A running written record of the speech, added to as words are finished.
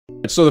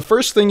Alright, so the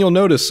first thing you'll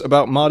notice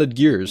about modded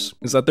gears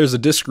is that there's a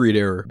disk read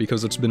error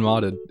because it's been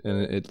modded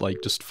and it like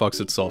just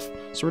fucks itself.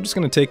 So we're just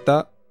gonna take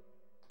that,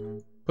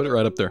 put it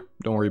right up there.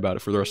 Don't worry about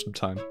it for the rest of the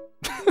time.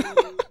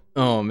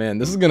 Oh man,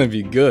 this is gonna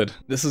be good.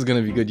 This is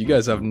gonna be good. You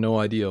guys have no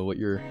idea what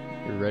you're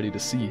ready to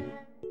see.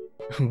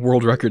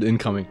 World record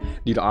incoming.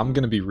 Dude, I'm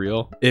gonna be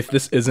real. If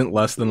this isn't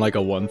less than like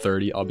a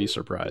 130, I'll be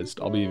surprised.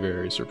 I'll be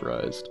very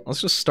surprised.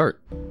 Let's just start.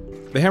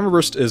 The hammer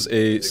burst is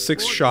a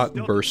 6-shot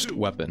burst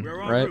weapon,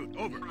 right?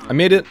 I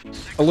made it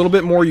a little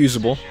bit more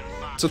usable.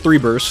 It's a 3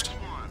 burst.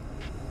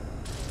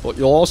 Well,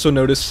 you'll also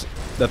notice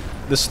that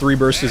this 3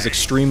 burst is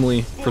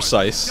extremely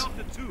precise.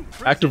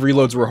 Active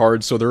reloads were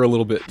hard, so they're a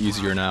little bit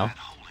easier now.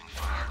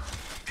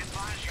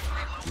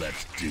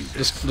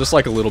 Just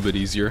like a little bit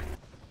easier.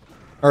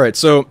 Alright,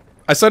 so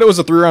I said it was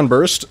a 3-round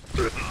burst,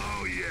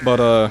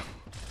 but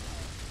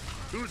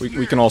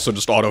we can also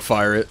just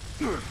auto-fire it.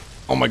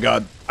 Oh my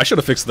god, I should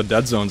have fixed the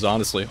dead zones,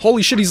 honestly.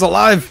 Holy shit, he's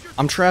alive!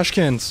 I'm trash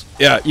cans.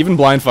 Yeah, even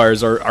blind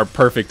fires are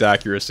perfect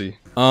accuracy.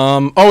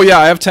 Oh yeah,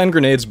 I have 10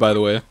 grenades, by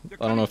the way.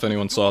 I don't know if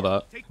anyone saw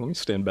that. Let me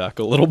stand back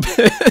a little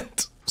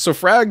bit. So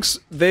frags,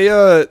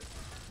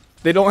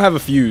 they don't have a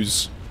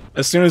fuse.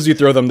 As soon as you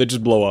throw them, they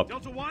just blow up.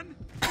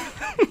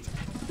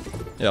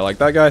 Yeah, like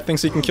that guy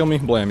thinks he can kill me.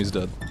 Blam, he's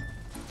dead.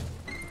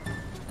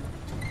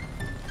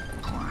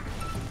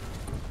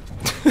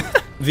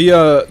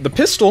 The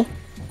pistol,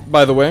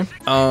 by the way,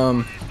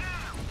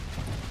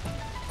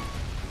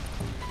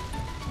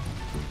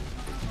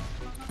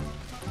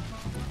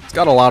 it's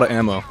got a lot of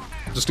ammo,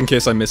 just in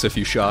case I miss a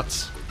few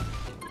shots.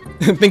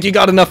 Think you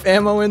got enough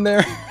ammo in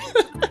there?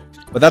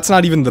 But that's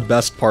not even the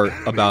best part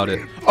about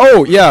it.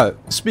 Oh, yeah,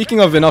 speaking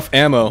of enough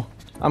ammo,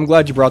 I'm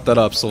glad you brought that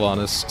up,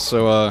 Sylvanas.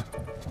 So,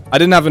 I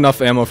didn't have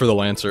enough ammo for the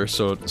Lancer,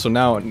 so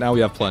now we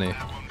have plenty.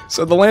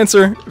 So the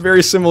Lancer,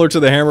 very similar to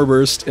the Hammer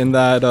Burst in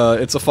that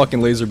it's a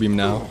fucking laser beam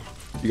now.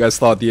 You guys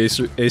thought the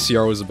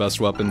ACR was the best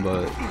weapon,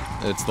 but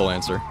it's the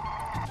Lancer.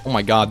 Oh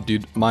my god,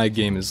 dude, my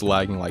game is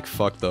lagging like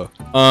fuck though.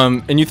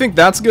 And you think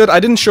that's good?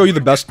 I didn't show you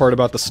the best part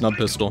about the snub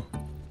pistol.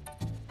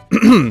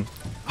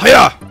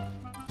 Hiya!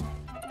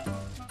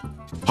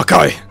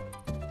 Hakai!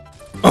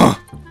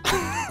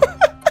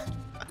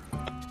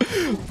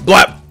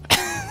 Blap!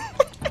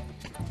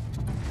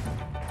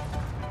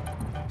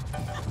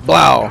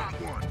 Blow!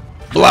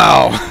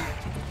 Blow!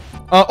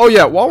 Oh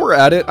yeah, while we're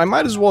at it, I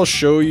might as well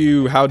show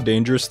you how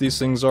dangerous these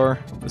things are.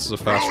 This is a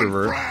fast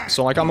revert.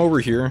 So like I'm over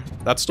here,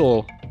 that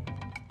still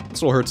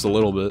hurts a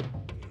little bit.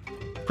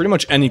 Pretty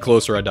much any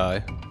closer I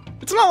die.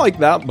 It's not like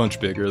that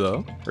much bigger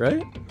though,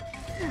 right?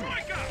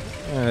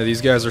 Yeah, these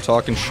guys are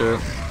talking shit.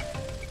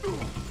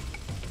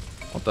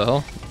 What the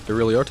hell? They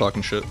really are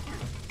talking shit.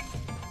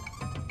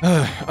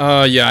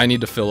 Yeah, I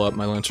need to fill up.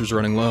 My Lancer's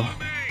running low.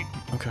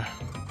 Okay.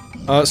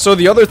 So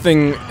the other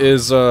thing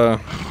is, oh,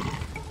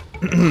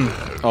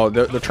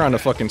 they're trying to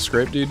fucking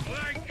scrape, dude.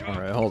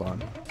 Alright, hold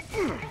on.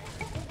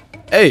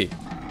 Hey!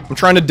 I'm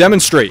trying to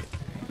demonstrate!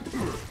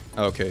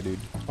 Okay, dude.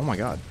 Oh my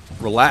god.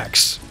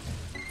 Relax.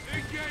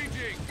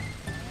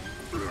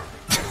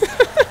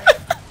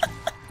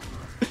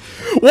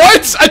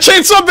 What?! I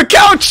chainsawed the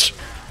couch!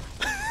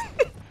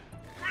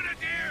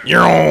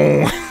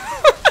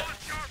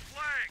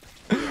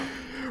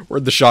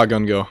 Where'd the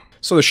shotgun go?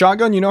 So the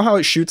shotgun, you know how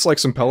it shoots like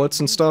some pellets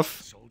and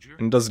stuff?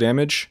 And does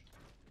damage?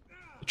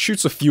 It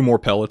shoots a few more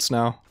pellets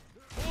now.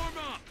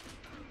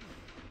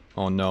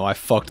 Oh no, I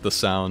fucked the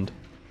sound.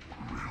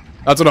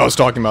 That's what I was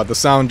talking about. The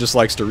sound just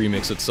likes to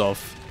remix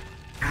itself.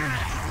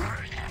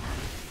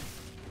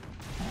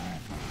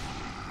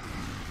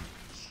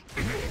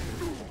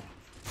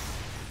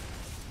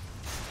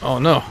 Oh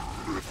no.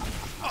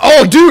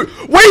 Oh dude!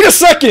 Wait a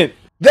second!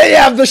 They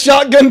have the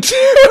shotgun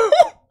too!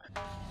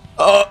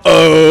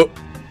 Uh-oh.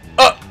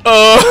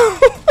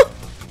 Uh-oh.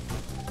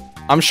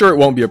 I'm sure it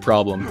won't be a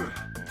problem.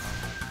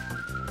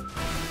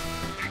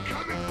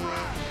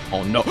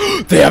 Oh no.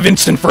 They have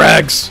instant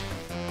frags!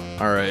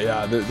 Alright,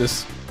 yeah,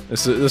 this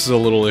is a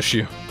little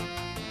issue.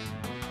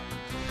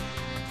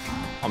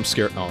 I'm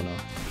scared. Oh no.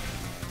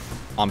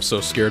 I'm so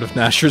scared of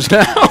Nashers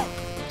now.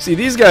 See,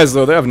 these guys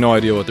though, they have no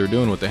idea what they're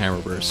doing with the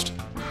Hammer Burst.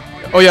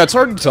 Oh yeah, it's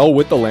hard to tell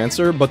with the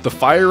Lancer, but the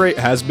fire rate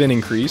has been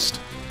increased.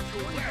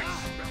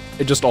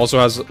 It just also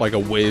has like a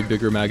way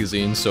bigger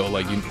magazine, so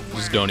like you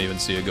just don't even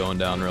see it going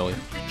down really.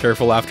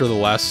 Careful after the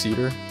last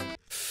cedar.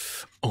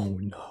 Oh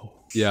no.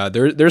 Yeah,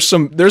 there's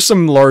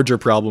some larger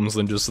problems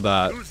than just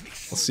that.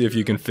 Let's see if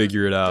you can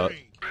figure it out.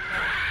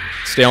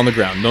 Stay on the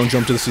ground. Don't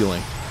jump to the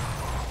ceiling.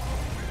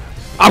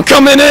 I'm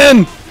coming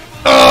in!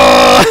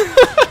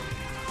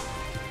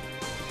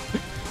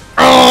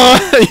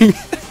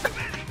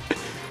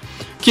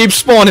 Keep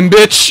spawning,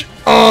 bitch!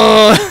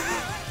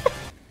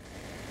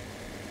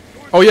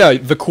 Oh yeah,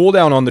 the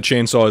cooldown on the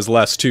chainsaw is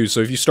less too, so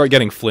if you start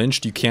getting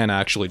flinched, you can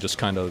actually just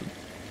kind of,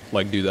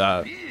 like, do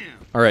that.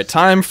 Alright,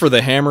 time for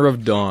the Hammer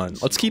of Dawn.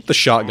 Let's keep the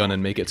shotgun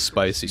and make it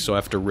spicy, so I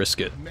have to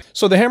risk it.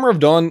 So the Hammer of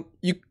Dawn,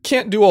 you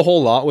can't do a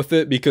whole lot with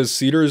it because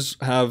cedars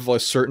have a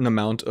certain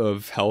amount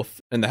of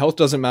health, and the health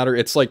doesn't matter,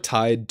 it's like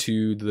tied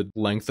to the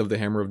length of the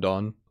Hammer of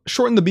Dawn.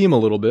 Shorten the beam a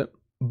little bit,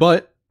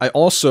 but I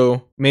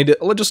also made it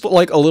just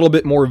like a little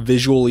bit more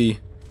visually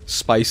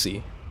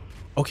spicy.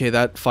 Okay,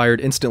 that fired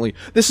instantly.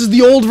 This is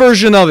the old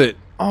version of it!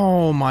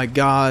 Oh my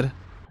god.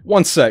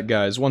 One sec,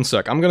 guys, one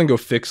sec. I'm gonna go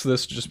fix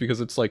this just because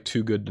it's like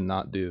too good to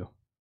not do.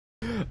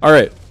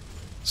 Alright,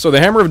 so the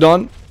Hammer of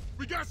Dawn.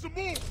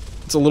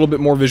 It's a little bit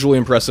more visually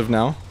impressive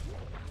now.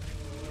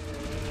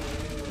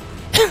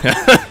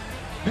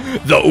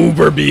 The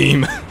Uber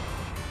Beam!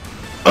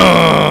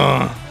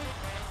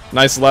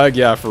 Nice lag?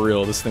 Yeah, for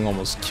real. This thing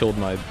almost killed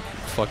my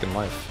fucking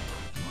life.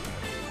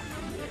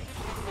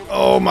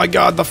 Oh my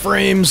god, the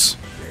frames!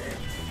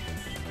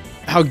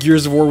 How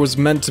Gears of War was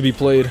meant to be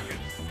played.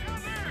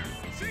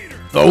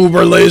 The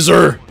Uber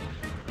Laser!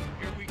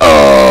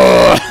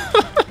 Oh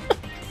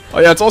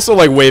yeah, it's also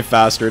like way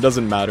faster. It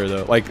doesn't matter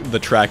though. Like the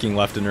tracking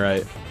left and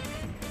right.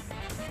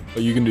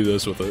 But you can do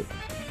this with it.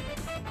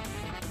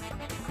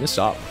 Just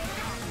stop.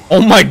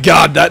 Oh my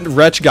god, that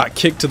wretch got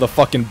kicked to the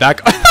fucking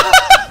back.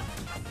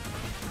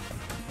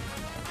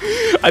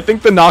 I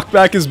think the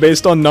knockback is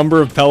based on number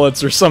of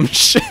pellets or some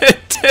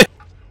shit.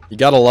 You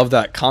gotta love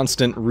that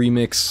constant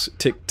remix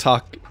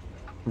TikTok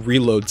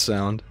reload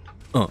sound.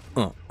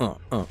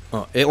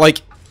 It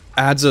like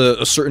adds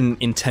a certain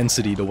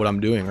intensity to what I'm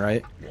doing,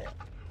 right?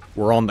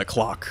 We're on the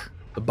clock.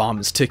 The bomb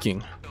is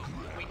ticking.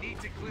 We need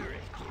to clear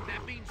it.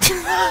 That means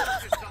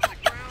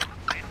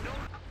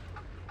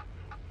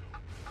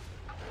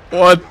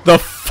what the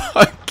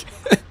fuck?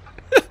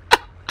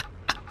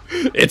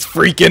 It's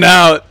freaking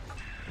out.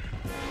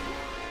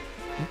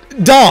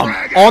 Dom,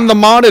 on the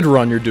modded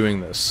run you're doing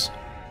this.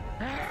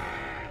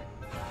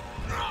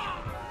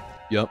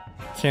 Yep.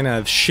 Can't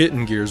have shit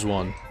in Gears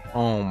 1.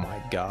 Oh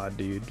my god,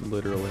 dude.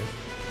 Literally.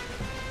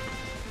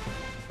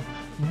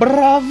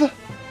 Brav!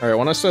 Alright,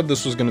 when I said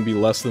this was gonna be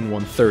less than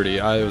 130,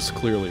 I was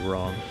clearly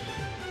wrong.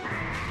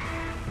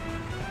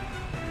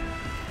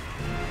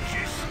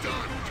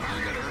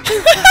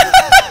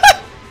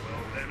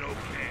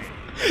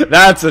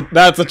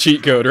 That's a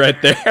cheat code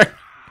right there.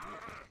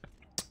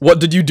 What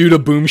did you do to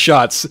boom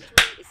shots?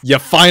 You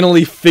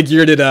finally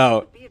figured it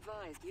out.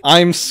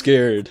 I'm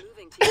scared.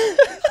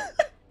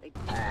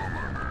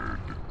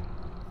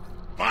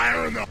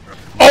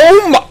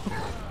 Oh my!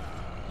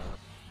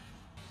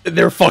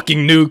 They're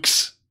fucking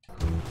nukes.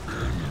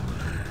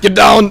 Get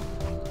down!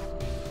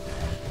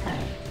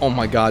 Oh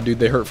my god, dude,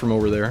 they hurt from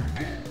over there.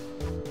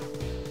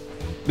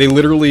 They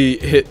literally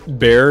hit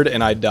Baird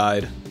and I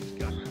died.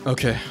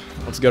 Okay,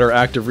 let's get our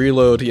active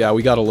reload. Yeah,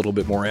 we got a little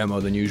bit more ammo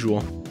than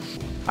usual.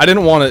 I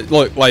didn't want to,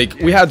 look, like,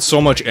 we had so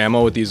much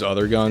ammo with these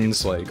other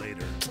guns, like,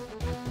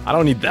 I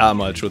don't need that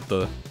much with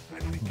the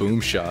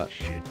boom shot.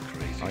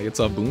 Like, it's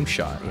a boom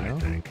shot, you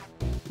know?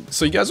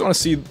 So you guys want to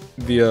see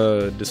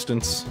the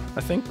distance?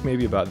 I think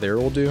maybe about there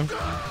will do.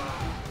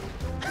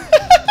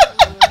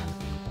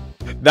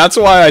 That's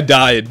why I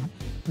died.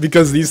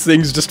 Because these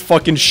things just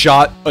fucking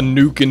shot a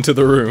nuke into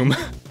the room.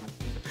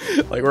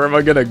 Like, where am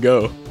I gonna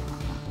go?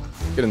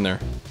 Get in there.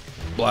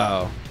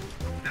 Wow.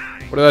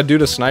 What did I do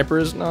to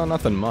snipers? No,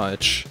 nothing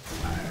much.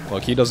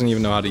 Look, he doesn't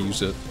even know how to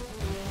use it.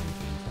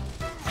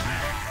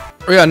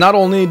 Oh yeah, not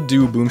only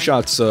do boom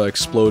shots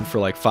explode for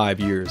like 5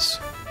 years,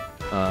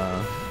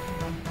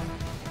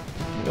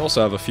 we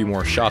also have a few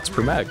more shots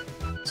per mag.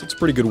 So it's a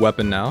pretty good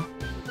weapon now.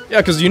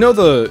 Yeah, because you know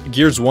the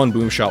Gears 1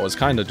 boom shot was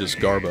kind of just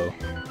garbo,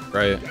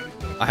 right?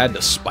 I had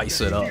to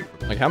spice it up.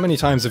 Like, how many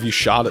times have you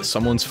shot at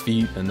someone's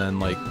feet and then,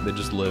 like, they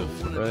just live,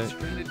 right?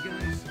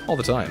 All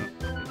the time.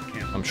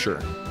 I'm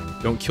sure.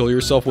 Don't kill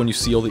yourself when you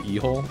seal the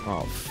E-hole?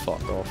 Oh,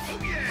 fuck off.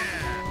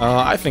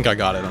 I think I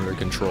got it under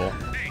control.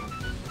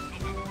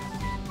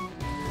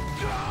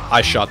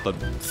 I shot the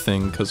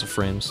thing because of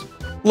frames.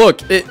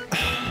 Look, it...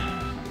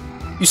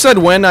 You said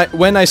when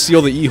I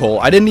seal the E-hole.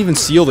 I didn't even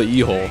seal the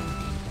E-hole.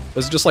 It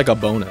was just like a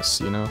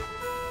bonus, you know?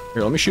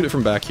 Here, let me shoot it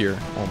from back here.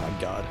 Oh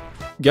my god.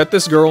 Get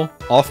this girl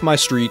off my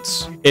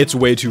streets. It's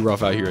way too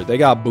rough out here. They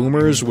got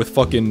boomers with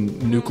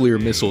fucking nuclear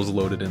missiles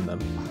loaded in them.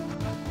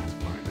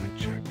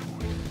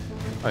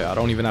 Oh yeah, I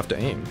don't even have to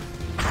aim.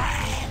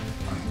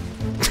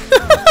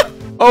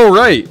 Oh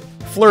right!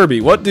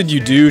 Flurby, what did you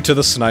do to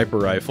the sniper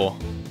rifle?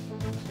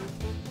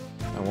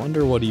 I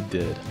wonder what he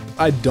did.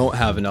 I don't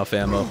have enough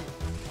ammo.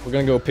 We're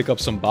gonna go pick up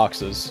some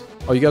boxes.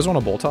 Oh, you guys want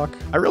a bolt talk?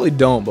 I really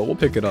don't, but we'll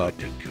pick it up.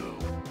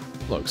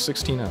 Look,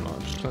 16 ammo.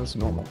 That's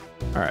normal.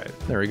 Alright,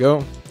 there we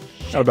go.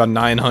 Got about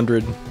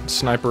 900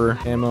 sniper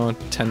ammo,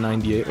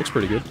 1098. Looks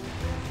pretty good.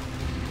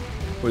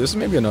 Wait, this is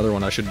maybe another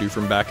one I should do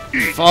from back.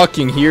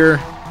 Fucking here.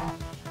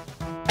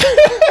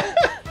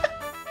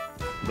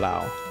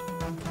 Blow.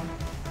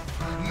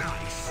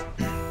 Nice.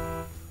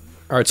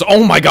 Alright, so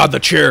oh my god, the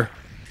chair.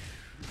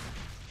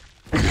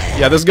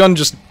 Yeah, this gun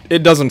just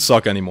it doesn't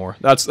suck anymore.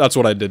 That's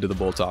what I did to the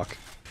bolt talk.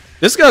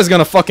 This guy's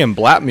gonna fucking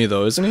blap me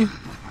though, isn't he?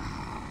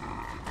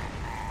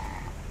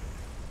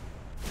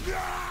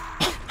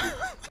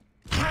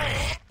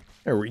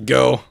 There we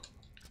go.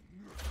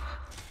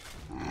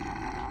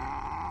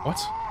 What?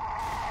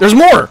 There's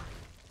more!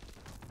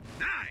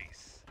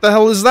 Nice. The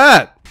hell is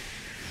that?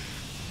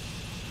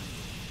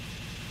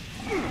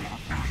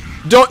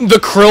 Don't the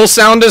krill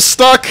sound is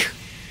stuck?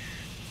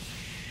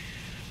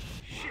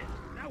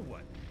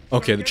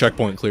 Okay, the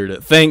checkpoint cleared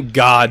it. Thank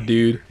God,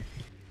 dude.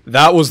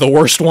 That was the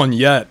worst one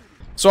yet.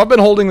 So I've been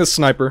holding this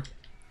sniper,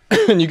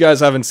 and you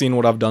guys haven't seen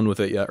what I've done with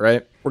it yet,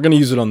 right? We're gonna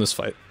use it on this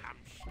fight.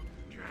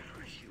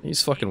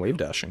 He's fucking wave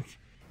dashing.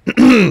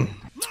 Alright,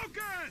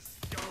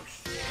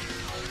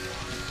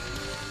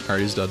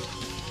 he's dead.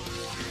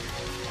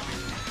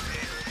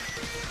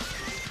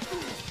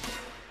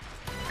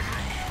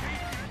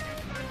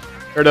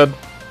 They're dead.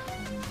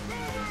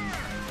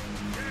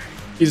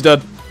 He's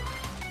dead.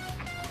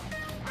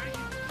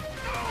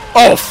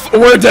 Oh,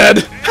 we're dead!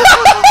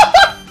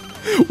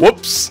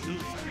 Whoops.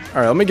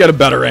 Alright, let me get a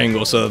better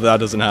angle so that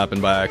doesn't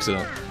happen by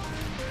accident.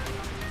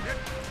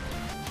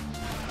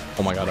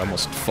 Oh my god, I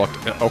almost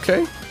fucked it.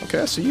 Okay, okay,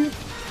 I see you.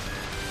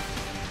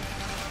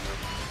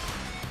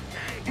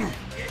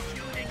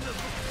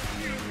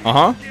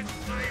 Uh-huh.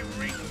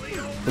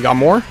 We got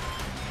more?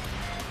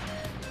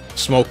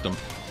 Smoked them.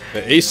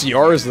 The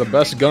ACR is the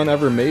best gun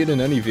ever made in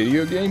any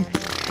video game?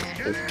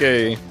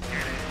 Okay.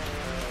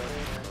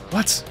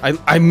 What?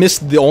 I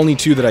missed the only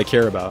two that I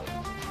care about.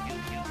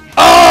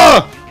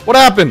 Ah! What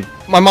happened?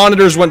 My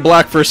monitors went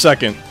black for a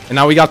second, and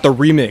now we got the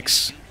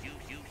remix.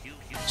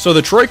 So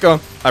the Troika,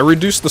 I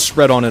reduced the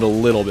spread on it a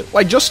little bit.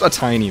 Like, just a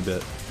tiny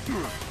bit.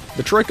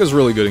 The Troika's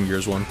really good in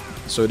Gears 1,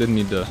 so I didn't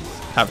need to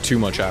have too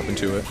much happen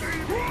to it.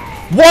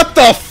 What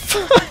the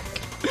fuck?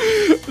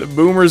 The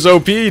Boomer's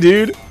OP,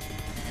 dude.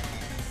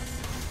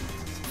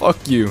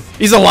 Fuck you.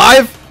 He's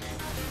alive?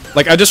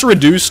 Like, I just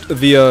reduced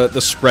the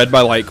spread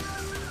by, like,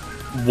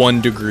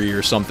 1 degree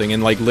or something,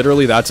 and, like,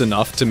 literally that's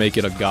enough to make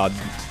it a god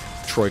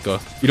Troika.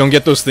 You don't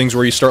get those things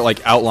where you start,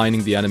 like,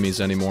 outlining the enemies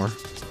anymore.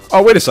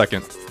 Oh, wait a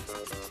second.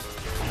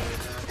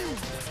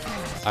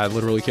 I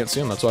literally can't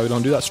see him, that's why we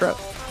don't do that strat.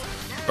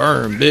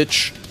 Burn,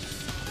 bitch.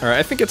 Alright,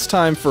 I think it's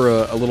time for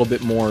a little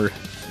bit more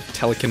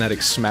telekinetic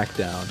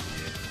smackdown.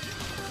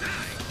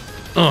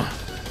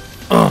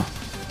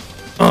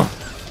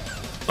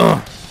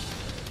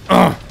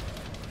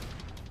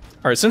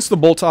 Alright, since the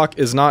Boltok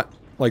is not,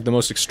 like, the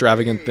most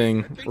extravagant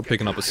thing, we're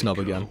picking up a snub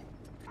again.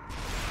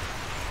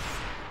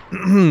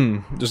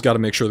 Just gotta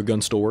make sure the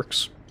gun still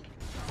works.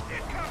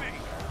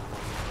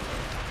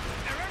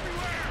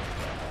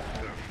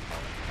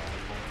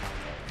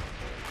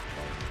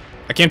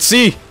 I can't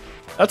see!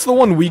 That's the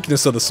one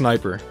weakness of the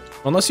sniper.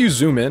 Unless you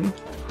zoom in,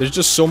 there's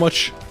just so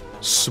much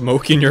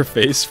smoke in your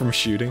face from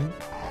shooting.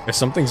 If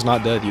something's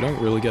not dead, you don't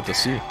really get to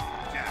see.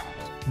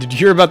 Did you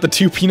hear about the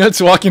 2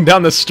 peanuts walking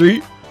down the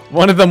street?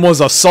 One of them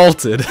was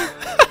assaulted.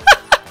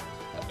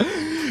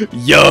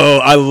 Yo,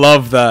 I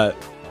love that.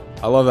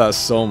 I love that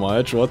so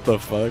much. What the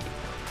fuck?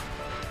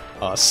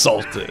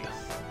 Assaulted.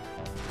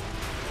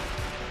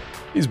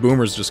 These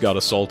boomers just got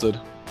assaulted.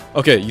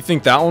 Okay, you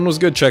think that one was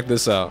good? Check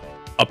this out.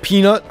 A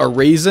peanut, a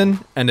raisin,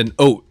 and an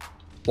oat.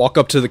 Walk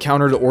up to the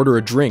counter to order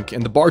a drink,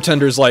 and the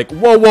bartender's like,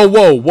 whoa, whoa,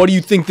 whoa, what do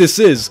you think this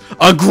is?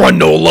 A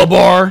granola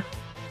bar?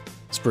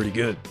 It's pretty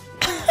good.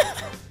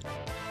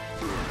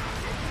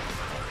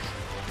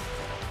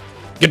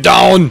 Get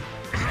down!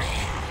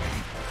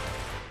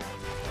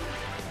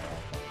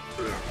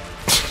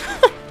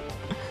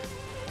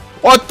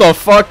 What the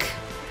fuck?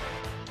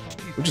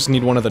 We just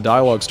need one of the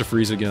dialogues to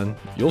freeze again.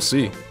 You'll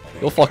see.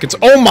 You'll fucking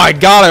oh my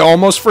god, I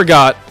almost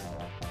forgot.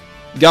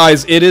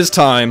 Guys, it is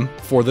time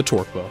for the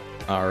torque bow.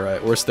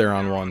 Alright, where's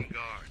Theron 1?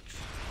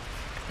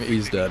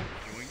 He's dead.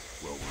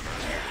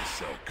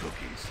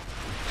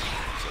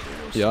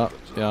 Yeah.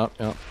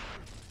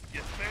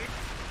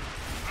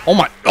 Oh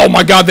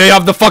my god, they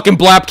have the fucking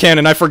blap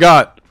cannon, I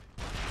forgot.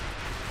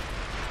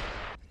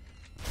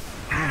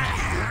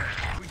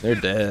 They're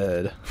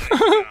dead.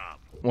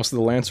 What's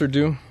the Lancer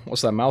do?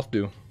 What's that mouth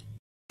do?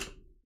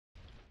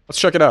 Let's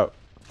check it out.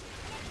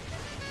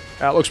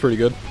 That looks pretty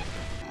good.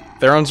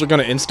 Therons are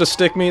gonna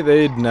insta-stick me?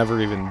 They'd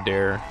never even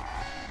dare.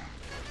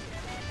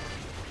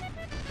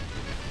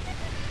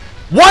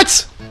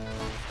 What?!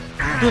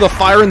 Through the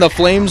fire and the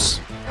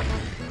flames?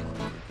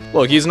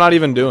 Look, he's not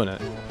even doing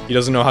it. He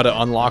doesn't know how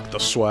to unlock the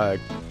swag.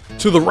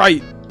 To the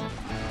right!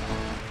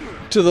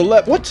 To the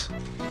left. What?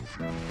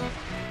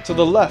 To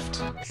the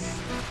left.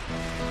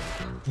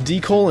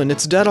 D:,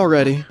 it's dead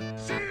already.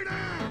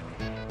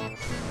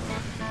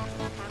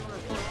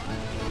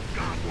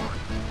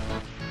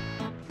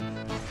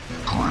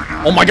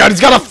 Oh my god, he's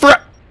got a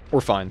threat!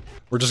 We're fine.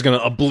 We're just gonna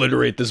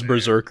obliterate this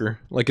berserker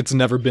like it's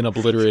never been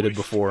obliterated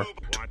before.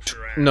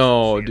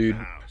 No, dude.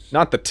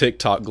 Not the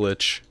TikTok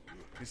glitch.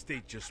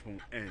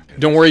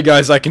 Don't worry,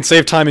 guys, I can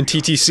save time in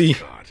TTC.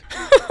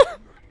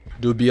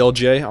 Do a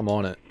BLJ? I'm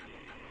on it.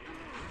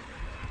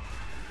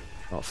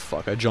 Oh,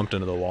 fuck, I jumped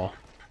into the wall.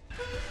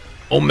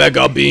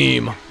 Omega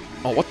Beam!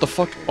 Oh, what the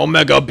fuck?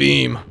 Omega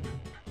Beam!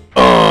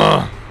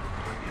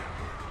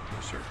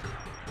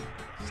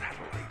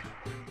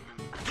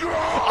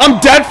 I'm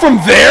dead from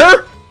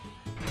there?!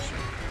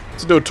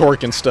 Let's do a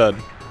torque instead.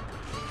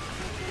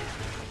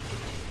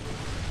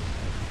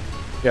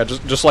 Yeah,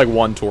 just like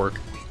one torque.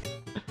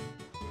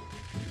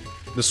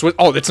 The switch.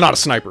 Oh, it's not a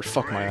sniper.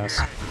 Fuck my ass.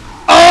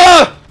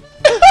 Ah!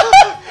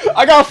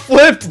 I got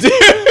flipped,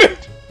 dude!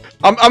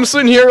 I'm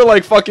sitting here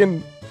like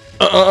fucking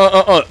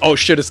Oh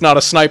shit, it's not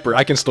a sniper.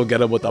 I can still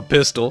get him with a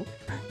pistol.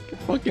 Get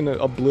fucking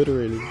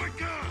obliterated.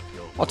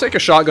 I'll take a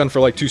shotgun for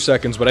like 2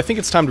 seconds, but I think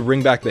it's time to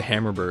bring back the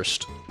hammer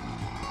burst.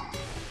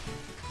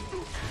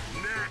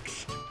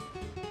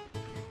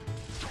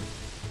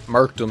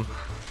 Marked him.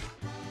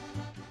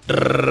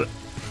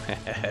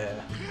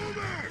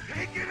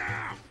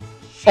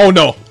 Oh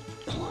no!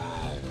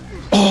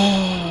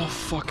 Oh,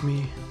 fuck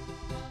me.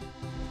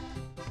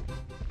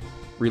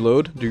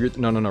 Reload? Do your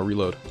no,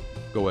 reload.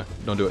 Go away.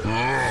 Don't do it.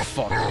 Oh,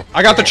 fuck.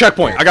 I got the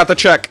checkpoint. I got the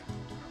check.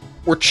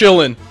 We're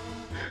chilling.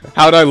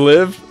 How'd I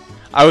live?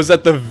 I was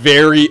at the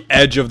very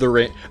edge of the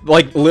range.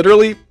 Like,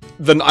 literally,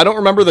 I don't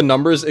remember the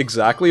numbers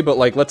exactly, but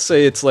like, let's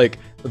say it's like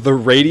the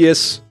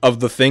radius of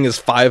the thing is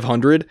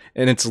 500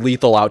 and it's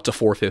lethal out to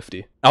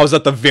 450. I was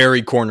at the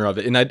very corner of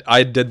it, and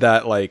I did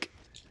that like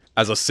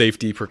as a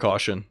safety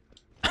precaution.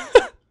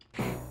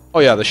 Oh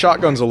yeah, the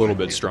shotgun's a little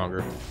bit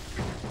stronger.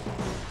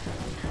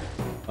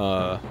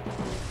 Oh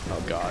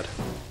god.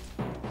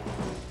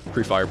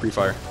 Pre-fire,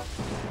 pre-fire.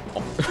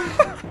 Oh.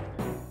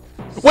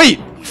 Wait!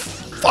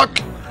 Fuck!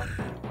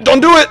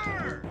 Don't do it!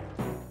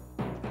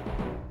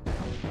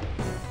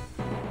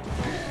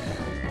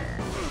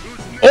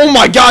 Oh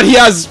my god, he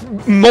has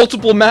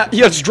multiple he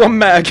has drum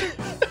mag!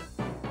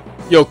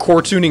 Yo,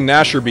 core tuning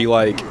Nasher be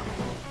like...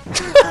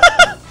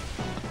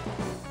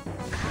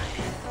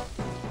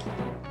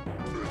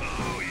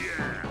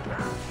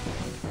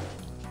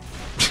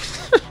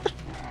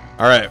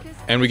 Alright,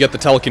 and we get the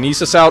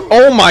telekinesis out.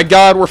 Oh my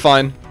god, we're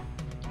fine.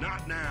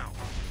 Not now.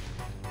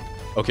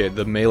 Okay,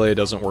 the melee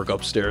doesn't work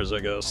upstairs,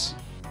 I guess.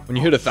 When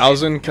you hit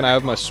 1,000, can I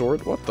have my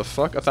sword? What the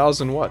fuck?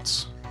 1,000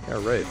 watts.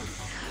 Yeah, right.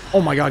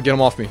 Oh my god, get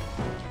him off me.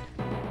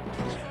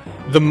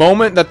 The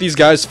moment that these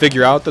guys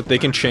figure out that they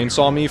can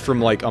chainsaw me from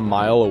like a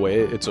mile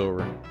away, it's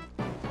over.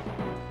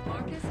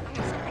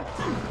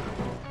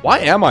 Why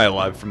am I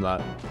alive from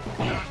that?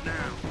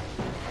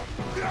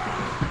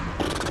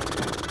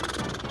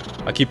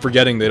 I keep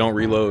forgetting they don't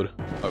reload.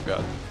 Oh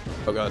god.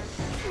 Oh god.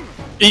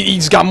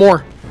 He's got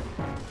more!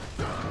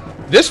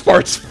 This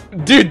part's...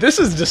 Dude, this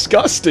is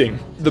disgusting!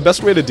 The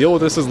best way to deal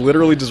with this is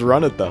literally just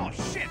run at them.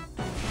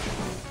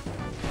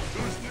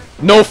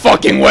 No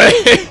fucking way!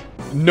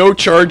 No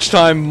charge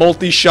time,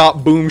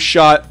 multi-shot, boom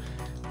shot,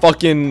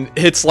 fucking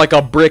hits like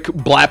a brick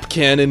blap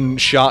cannon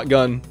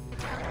shotgun.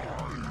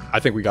 I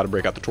think we gotta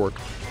break out the torque.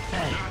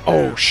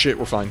 Oh shit,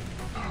 we're fine.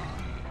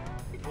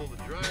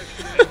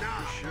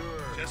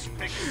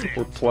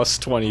 We're plus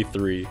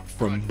 23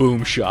 from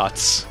boom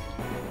shots.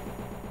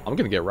 I'm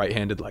gonna get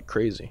right-handed like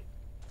crazy.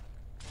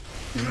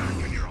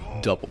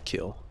 Double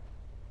kill.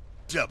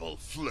 Double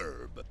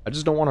flurb. I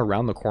just don't want to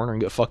round the corner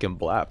and get fucking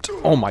blapped.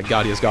 Oh my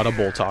god, he has got a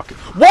bolt talk.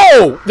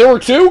 Whoa! There were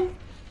two?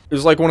 It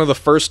was like one of the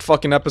first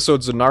fucking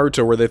episodes of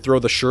Naruto where they throw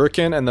the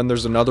shuriken and then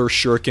there's another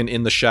shuriken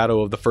in the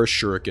shadow of the first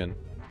shuriken.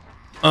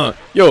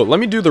 Yo, let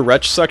me do the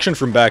wretch section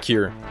from back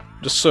here.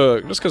 Just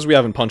because we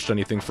haven't punched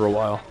anything for a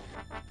while.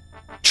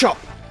 Chop!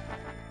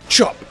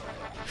 Chop!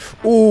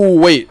 Ooh,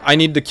 wait. I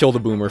need to kill the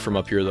boomer from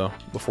up here, though,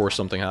 before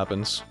something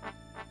happens.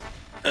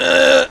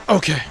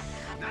 Okay.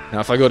 Now,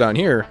 if I go down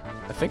here,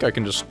 I think I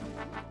can just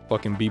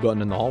fucking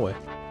B-button in the hallway.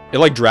 It,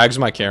 like, drags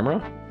my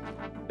camera.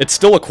 It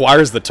still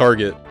acquires the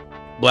target.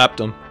 Blapped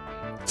him.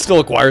 It still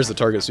acquires the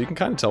target, so you can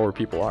kind of tell where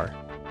people are.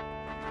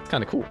 It's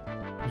kind of cool.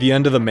 The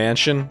end of the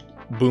mansion.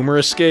 Boomer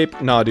escape?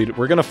 Nah, dude.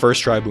 We're gonna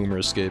first try boomer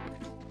escape.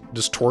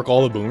 Just torque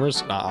all the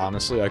boomers? Nah,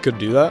 honestly, I could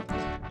do that.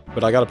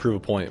 But I gotta prove a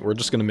point. We're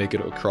just gonna make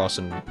it across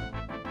in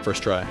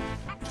first try.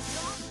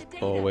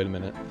 Oh, wait a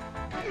minute.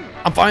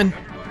 I'm fine.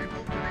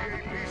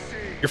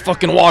 You're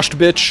fucking washed,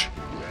 bitch.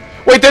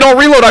 Wait, they don't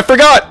reload, I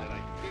forgot!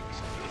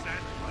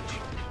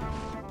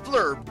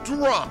 Flurb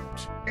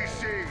dropped.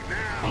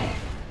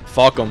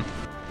 Fuck them.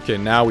 Okay,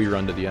 now we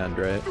run to the end,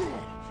 right?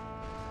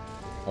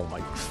 Oh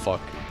my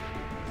fuck.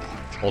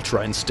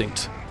 Ultra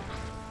Instinct.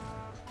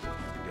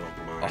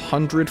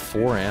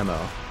 104 ammo.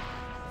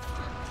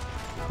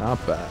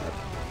 Not bad.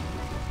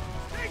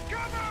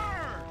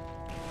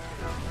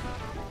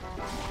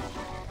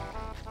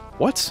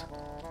 What?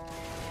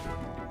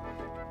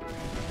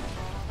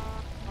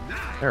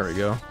 There we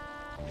go.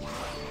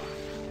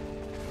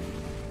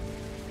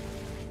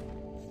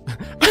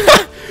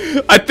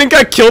 I think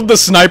I killed the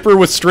sniper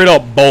with straight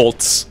up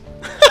bolts.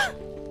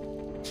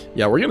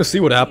 Yeah, we're gonna see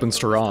what happens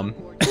to Rom.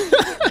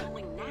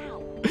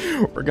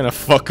 We're gonna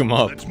fuck him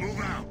up.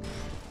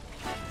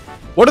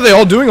 What are they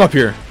all doing up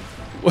here?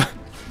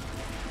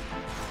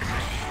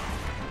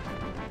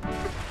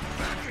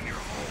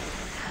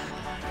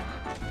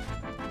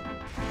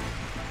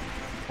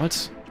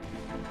 What?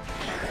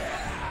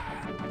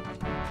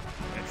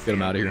 Get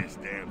him out of here.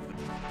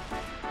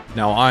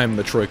 Now I'm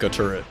the Troika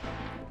turret.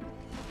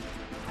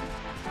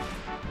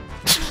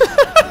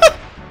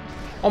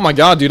 Oh my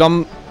god, dude,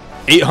 I'm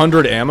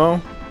 800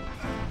 ammo?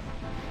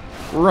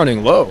 We're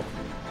running low.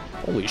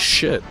 Holy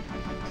shit.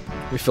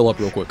 Let me fill up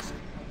real quick.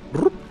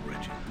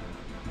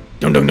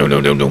 Dum dum dum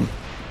dum dum dum.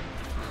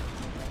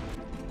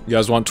 You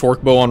guys want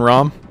torque bow on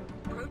Rom?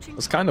 I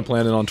was kind of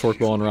planning on torque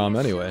bow on Rom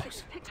anyway.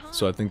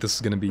 So I think this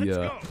is gonna be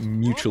a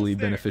mutually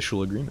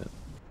beneficial agreement.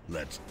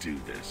 Let's do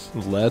this.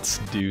 Let's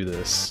do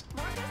this.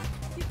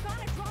 You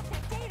gotta drop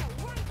that data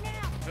right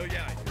now. Oh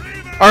yeah.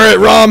 Alright,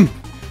 Rom!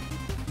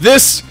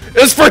 This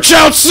is for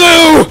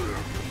Chaozu!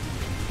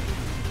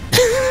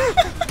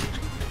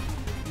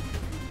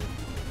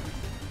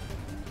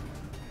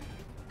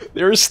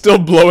 They're still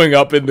blowing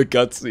up in the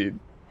cutscene.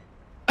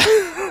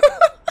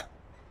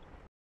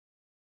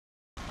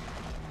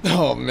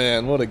 Oh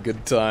man, what a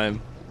good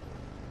time.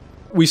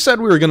 We said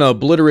we were gonna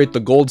obliterate the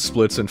gold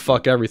splits and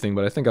fuck everything,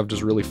 but I think I've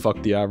just really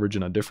fucked the average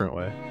in a different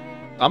way.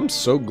 I'm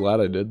so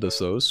glad I did this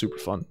though, it was super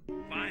fun.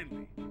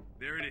 Finally,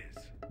 there it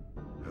is.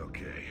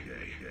 Okay,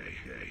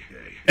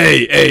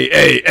 Hey, hey,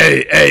 hey,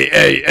 hey, hey,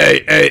 hey,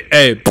 hey,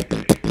 hey, hey.